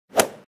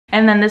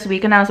And then this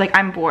weekend I was like,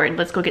 I'm bored,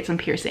 let's go get some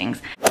piercings.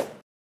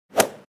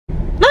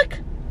 Look!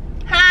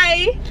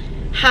 Hi!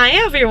 Hi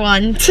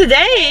everyone!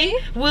 Today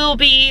we'll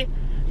be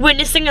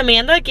witnessing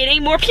Amanda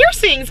getting more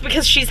piercings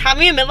because she's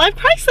having a midlife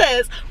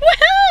crisis.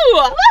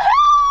 Woohoo!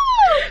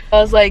 Woohoo!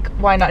 I was like,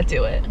 why not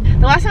do it?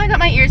 The last time I got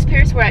my ears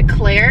pierced were at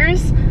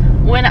Claire's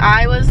when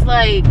I was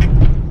like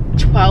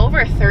 12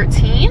 or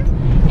 13.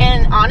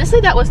 And honestly,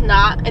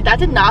 that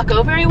did not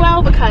go very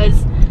well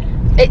because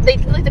they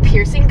did like the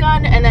piercing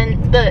gun and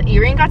then the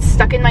earring got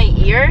stuck in my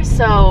ear.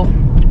 So,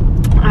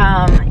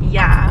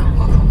 yeah.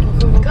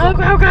 Go,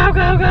 go, go,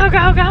 go, go,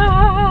 go,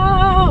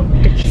 go.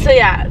 So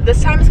yeah,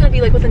 this time it's gonna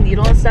be like with a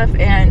needle and stuff.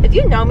 And if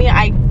you know me,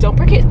 I don't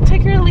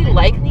particularly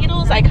like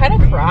needles. I kind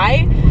of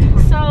cry.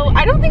 So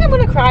I don't think I'm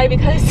gonna cry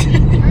because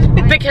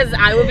because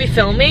I will be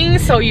filming,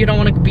 so you don't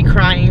want to be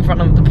crying in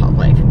front of the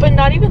public. But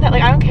not even that,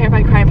 like I don't care if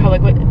I cry in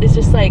public, but it's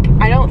just like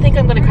I don't think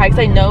I'm gonna cry because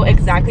I know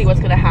exactly what's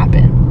gonna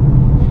happen.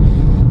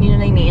 You know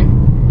what I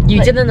mean?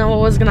 You didn't know what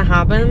was gonna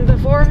happen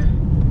before?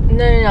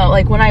 No.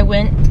 Like when I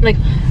went, like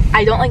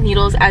I don't like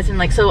needles, as in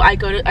like, so I've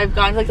gone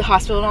to like the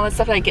hospital and all that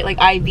stuff, and I get like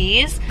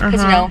IVs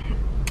because you know,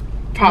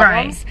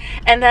 problems, right.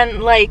 And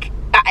then like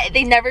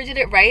they never did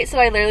it right, so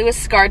I literally was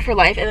scarred for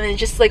life, and then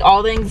just like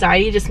all the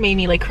anxiety just made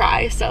me like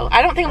cry. So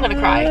I don't think I'm gonna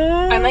cry.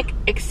 I'm like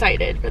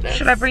excited for this.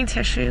 Should I bring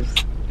tissues?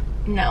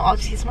 No, I'll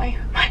just use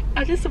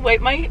I'll just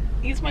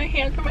use my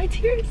hand for my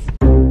tears.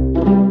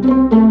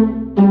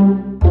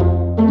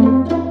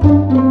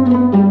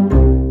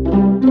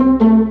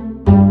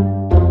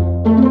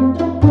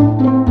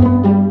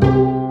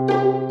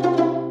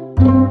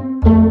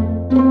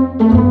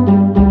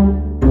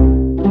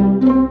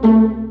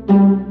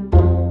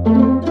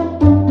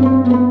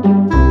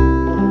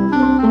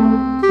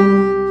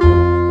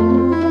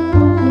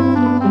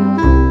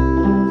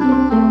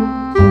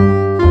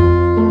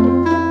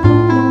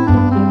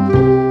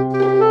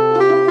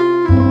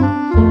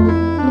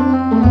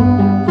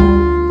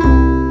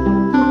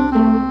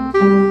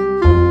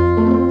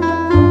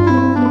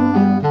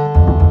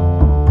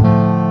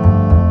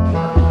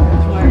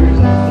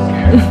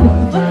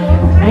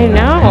 I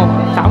know,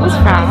 that was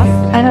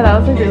fast. I know, that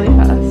was like really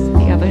fast.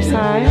 The other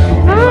side.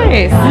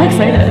 Nice. I'm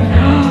excited.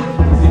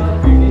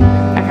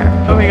 Okay.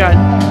 Oh my god.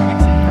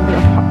 I'm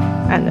gonna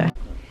pop. And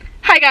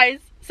Hi guys.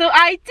 So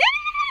I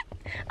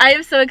did it! I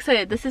am so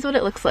excited. This is what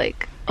it looks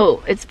like.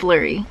 Oh, it's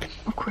blurry.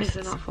 Of course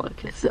it's not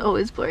focused. It's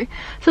always blurry.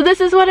 So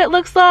this is what it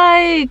looks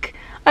like.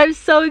 I'm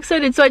so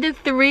excited. So I did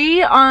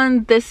 3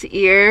 on this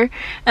ear,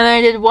 and then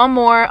I did 1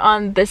 more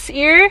on this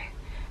ear.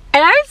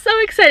 And I'm so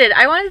excited.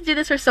 I wanted to do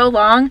this for so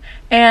long,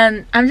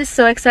 and I'm just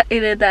so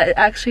excited that it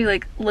actually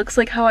like looks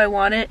like how I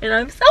want it, and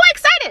I'm so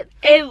excited.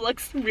 it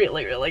looks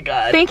really, really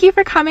good. Thank you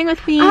for coming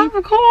with me. Of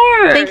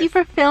course. Thank you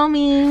for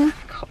filming.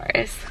 Of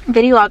course.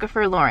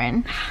 Videographer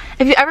Lauren.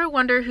 If you ever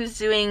wonder who's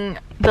doing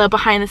the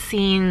behind the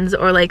scenes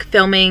or like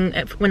filming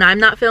when I'm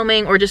not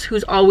filming, or just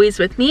who's always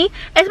with me,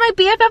 it's my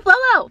BFF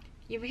Lolo.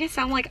 You make it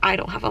sound like I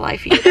don't have a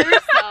life either,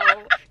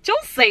 so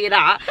don't say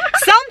that.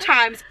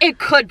 Sometimes it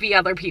could be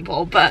other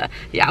people, but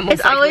yeah, most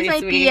it's always my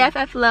me.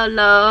 BFF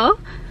Lolo.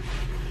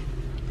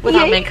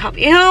 Without makeup.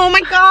 Oh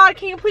my god,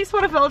 can you please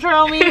put a filter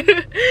on me?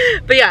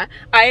 But yeah,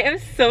 I am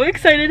so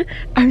excited.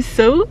 I'm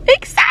so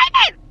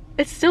excited!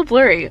 It's still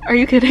blurry. Are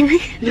you kidding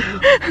me? No.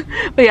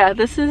 But yeah,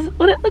 this is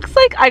what it looks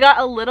like. I got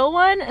a little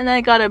one and then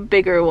I got a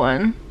bigger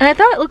one. And I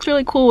thought it looks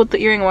really cool with the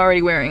earring I'm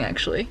already wearing,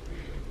 actually.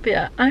 But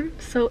yeah, I'm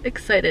so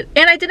excited.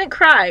 And I didn't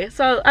cry,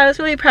 so I was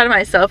really proud of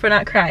myself for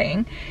not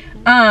crying.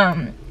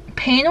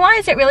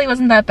 Pain-wise, it really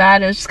wasn't that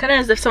bad. It was just kind of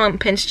as if someone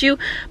pinched you.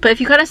 But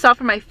if you kind of saw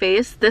from my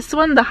face, this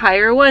one, the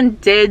higher one,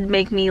 did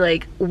make me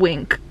like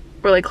wink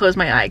or like close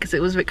my eye because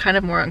it was kind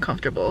of more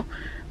uncomfortable.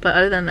 But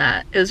other than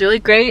that, it was really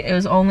great. It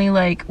was only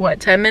like,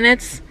 what, 10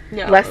 minutes?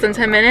 Yeah, less than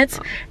 10 minutes.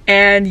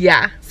 And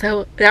yeah,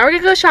 so now we're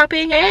gonna go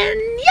shopping, and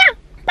yeah!